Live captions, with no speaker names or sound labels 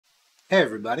Hey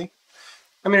everybody,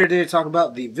 I'm here today to talk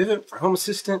about the Vivint for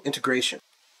HomeAssistant integration.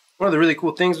 One of the really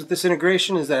cool things with this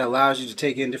integration is that it allows you to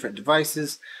take in different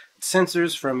devices,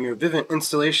 sensors from your Vivint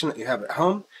installation that you have at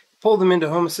home, pull them into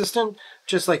HomeAssistant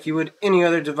just like you would any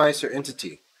other device or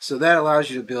entity. So that allows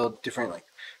you to build different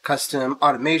custom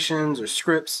automations or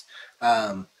scripts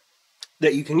that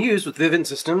you can use with Vivint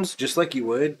systems just like you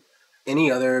would any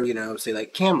other, say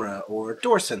like camera or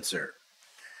door sensor.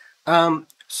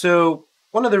 So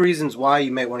one of the reasons why you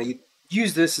might want to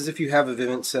use this is if you have a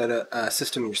Vivint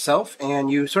system yourself and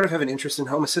you sort of have an interest in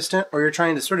HomeAssistant, or you're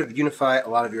trying to sort of unify a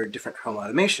lot of your different home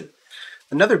automation.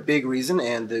 Another big reason,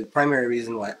 and the primary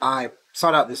reason why I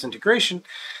sought out this integration,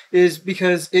 is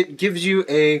because it gives you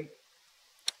a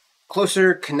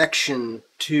closer connection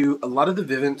to a lot of the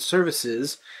Vivint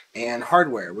services and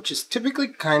hardware, which is typically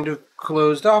kind of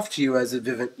closed off to you as a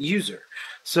Vivint user.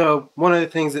 So one of the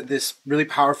things that this really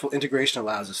powerful integration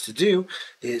allows us to do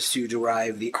is to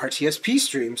derive the RTSP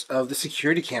streams of the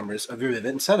security cameras of your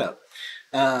Vivint setup.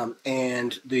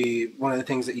 And one of the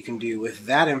things that you can do with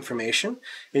that information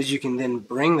is you can then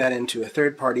bring that into a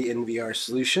third-party NVR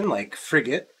solution like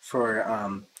Frigate for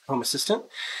HomeAssistant,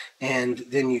 and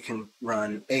then you can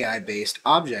run AI-based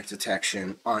object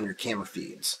detection on your camera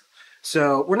feeds.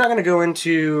 So we're not going to go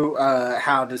into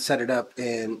how to set it up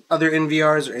in other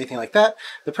NVRs or anything like that.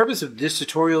 The purpose of this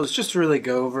tutorial is just to really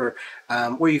go over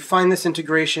where you find this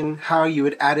integration, how you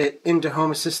would add it into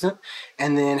HomeAssistant,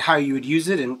 and then how you would use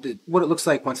it and what it looks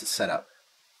like once it's set up.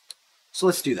 So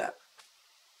let's do that.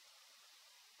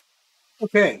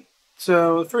 Okay,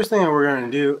 so the first thing that we're going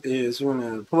to do is we're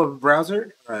going to pull up a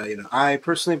browser. I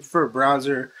personally prefer a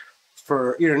browser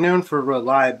for known for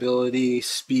reliability,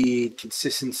 speed,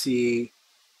 consistency,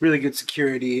 really good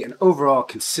security, and overall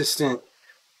consistent,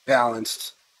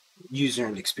 balanced user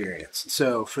and experience.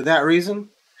 So for that reason,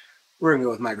 we're going to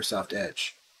go with Microsoft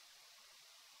Edge.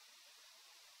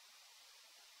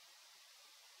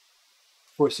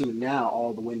 Of course, even now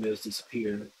all the windows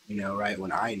disappear, right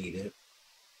when I need it.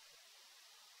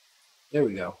 There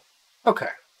we go. Okay.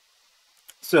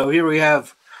 So here we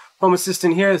have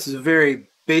HomeAssistant here. This is a very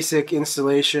basic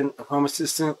installation of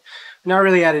HomeAssistant. Not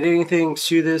really added anything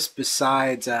to this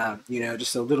besides,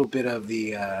 just a little bit of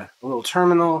the little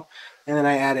terminal, and then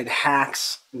I added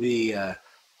HACS, the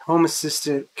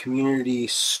HomeAssistant Community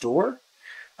Store.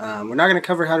 We're not going to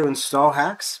cover how to install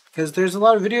HACS because there's a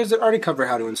lot of videos that already cover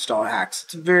how to install HACS.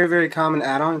 It's a very, very common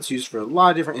add-on. It's used for a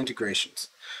lot of different integrations.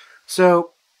 So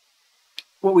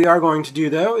what we are going to do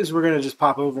though is we're going to just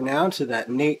pop over now to that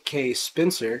Nate K.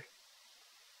 Spencer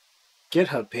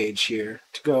Github page here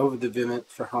to go over the Vivint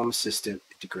for HomeAssistant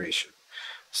integration.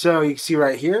 So you can see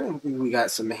right here, we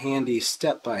got some handy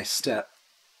step-by-step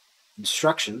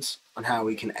instructions on how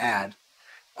we can add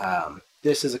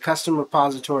this as a custom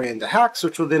repository into HACS,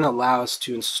 which will then allow us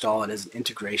to install it as an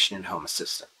integration in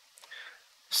HomeAssistant.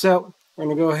 So we're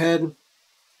going to go ahead,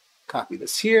 copy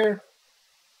this here,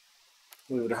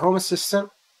 move to HomeAssistant,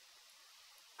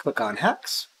 click on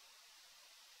HACS,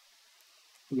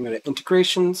 we go to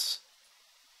integrations,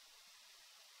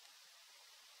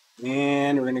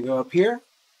 and we're going to go up here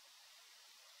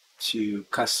to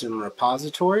custom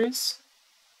repositories.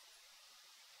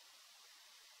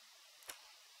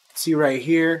 See right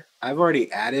here, I've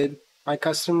already added my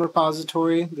custom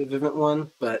repository, the Vivint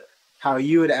one, but how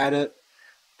you would add it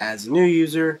as a new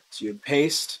user, so you would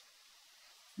paste,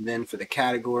 and then for the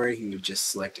category, you would just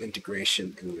select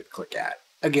integration and you would click add.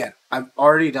 Again, I've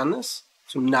already done this,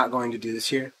 so I'm not going to do this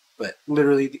here. But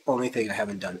literally the only thing I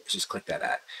haven't done is just click that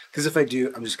add. Because if I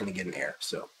do, I'm just going to get an error.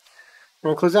 So I'm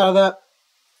going to close out of that.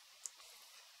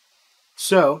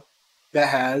 So that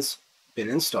has been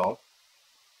installed.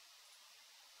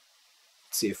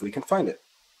 Let's see if we can find it.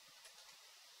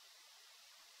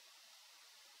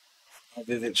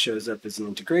 Vivint shows up as an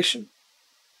integration.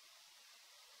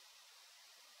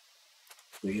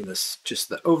 We give us just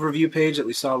the overview page that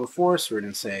we saw before. So we're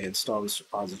going to say install this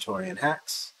repository in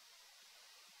HACS.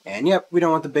 And yep, we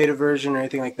don't want the beta version or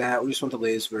anything like that. We just want the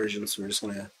latest version, so we're just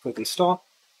going to click install.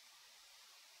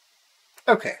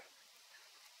 Okay.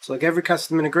 So like every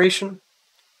custom integration,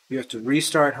 you have to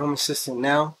restart HomeAssistant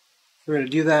now. We're going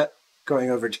to do that, going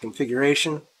over to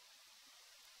configuration,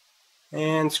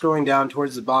 and scrolling down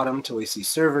towards the bottom until we see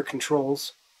server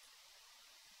controls.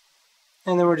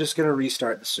 And then we're just going to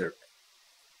restart the server.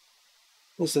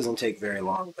 This doesn't take very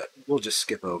long, but we'll just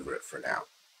skip over it for now.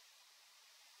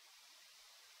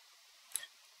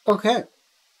 Okay,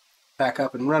 back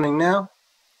up and running now.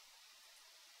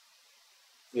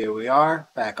 Here we are,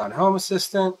 back on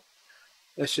HomeAssistant.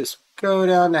 Let's just go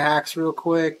down to HACS real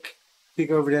quick,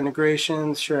 peek over to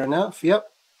integrations. Sure enough,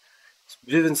 yep,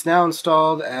 Vivint's now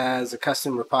installed as a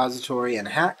custom repository in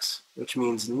HACS, which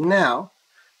means now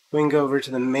we can go over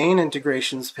to the main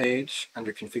integrations page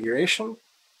under configuration.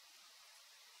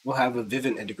 We'll have a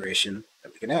Vivint integration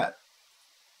that we can add.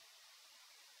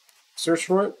 Search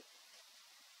for it.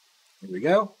 Here we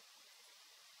go.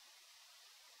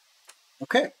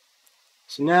 Okay,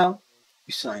 so now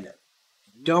you sign in.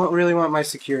 Don't really want my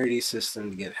security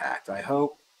system to get hacked. I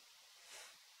hope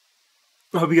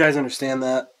you guys understand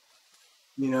that.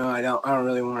 You know, I don't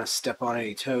really want to step on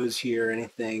any toes here or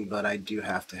anything, but I do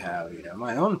have to have,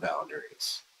 my own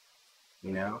boundaries.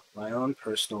 My own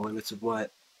personal limits of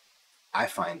what I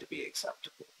find to be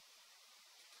acceptable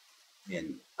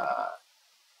in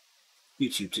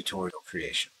YouTube tutorial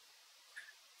creation.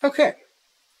 Okay,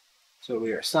 so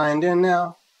we are signed in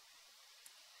now,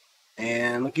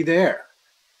 and looky there.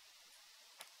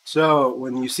 So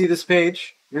when you see this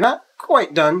page, you're not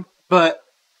quite done, but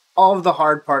all of the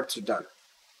hard parts are done.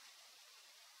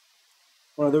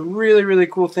 One of the really, really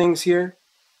cool things here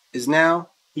is now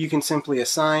you can simply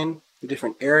assign the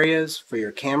different areas for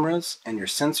your cameras and your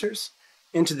sensors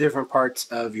into different parts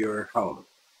of your home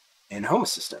in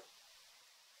HomeAssistant.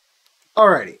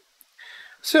 Alrighty,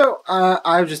 so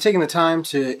I've just taken the time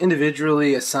to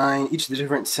individually assign each of the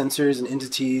different sensors and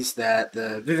entities that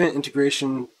the Vivint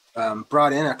integration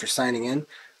brought in after signing in,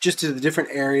 just to the different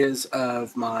areas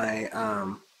of my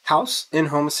house in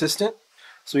HomeAssistant.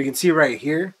 So you can see right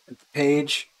here at the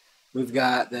page, we've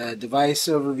got the device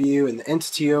overview and the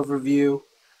entity overview.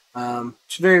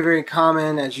 It's very, very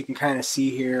common, as you can kind of see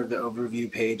here, the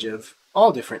overview page of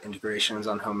all different integrations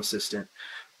on HomeAssistant.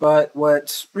 But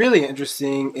what's really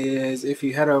interesting is if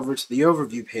you head over to the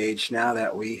overview page now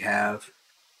that we have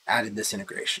added this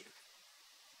integration.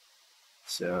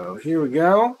 So here we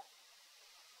go.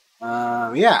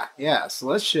 So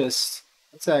let's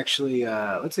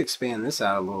expand this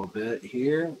out a little bit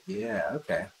here. Yeah,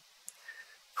 okay.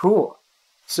 Cool.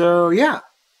 So yeah,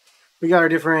 we got our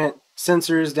different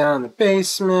sensors down in the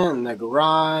basement and the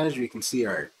garage. We can see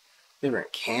our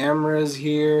different cameras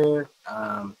here.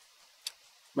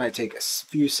 Might take a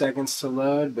few seconds to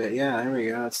load, but yeah, there we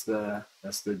go. That's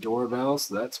the doorbell,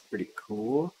 so that's pretty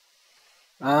cool.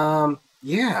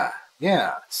 Yeah.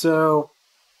 So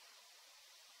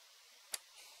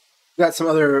got some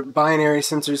other binary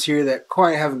sensors here that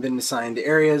quite haven't been assigned to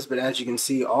areas, but as you can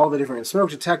see, all the different smoke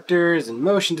detectors and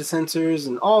motion sensors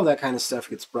and all that kind of stuff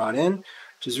gets brought in,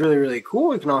 which is really, really cool.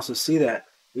 We can also see that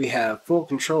we have full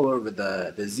control over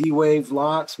the Z-Wave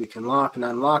locks. We can lock and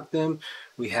unlock them.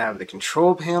 We have the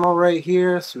control panel right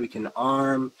here, so we can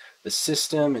arm the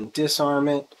system and disarm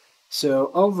it.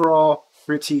 So overall,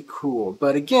 pretty cool.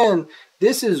 But again,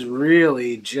 this is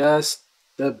really just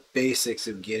the basics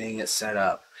of getting it set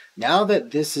up. Now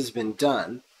that this has been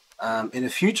done, in a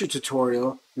future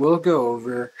tutorial, we'll go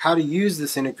over how to use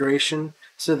this integration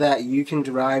so that you can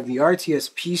derive the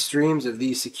RTSP streams of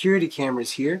these security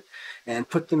cameras here and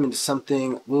put them into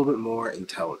something a little bit more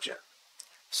intelligent.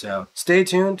 So stay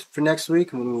tuned for next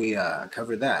week when we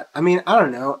cover that. I mean, I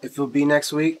don't know if it'll be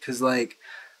next week because, I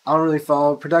don't really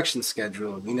follow a production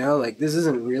schedule, this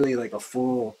isn't really a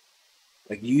full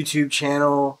YouTube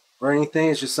channel or anything.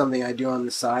 It's just something I do on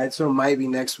the side. So it might be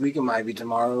next week, it might be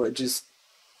tomorrow.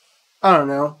 I don't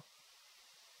know.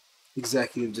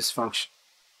 Executive dysfunction.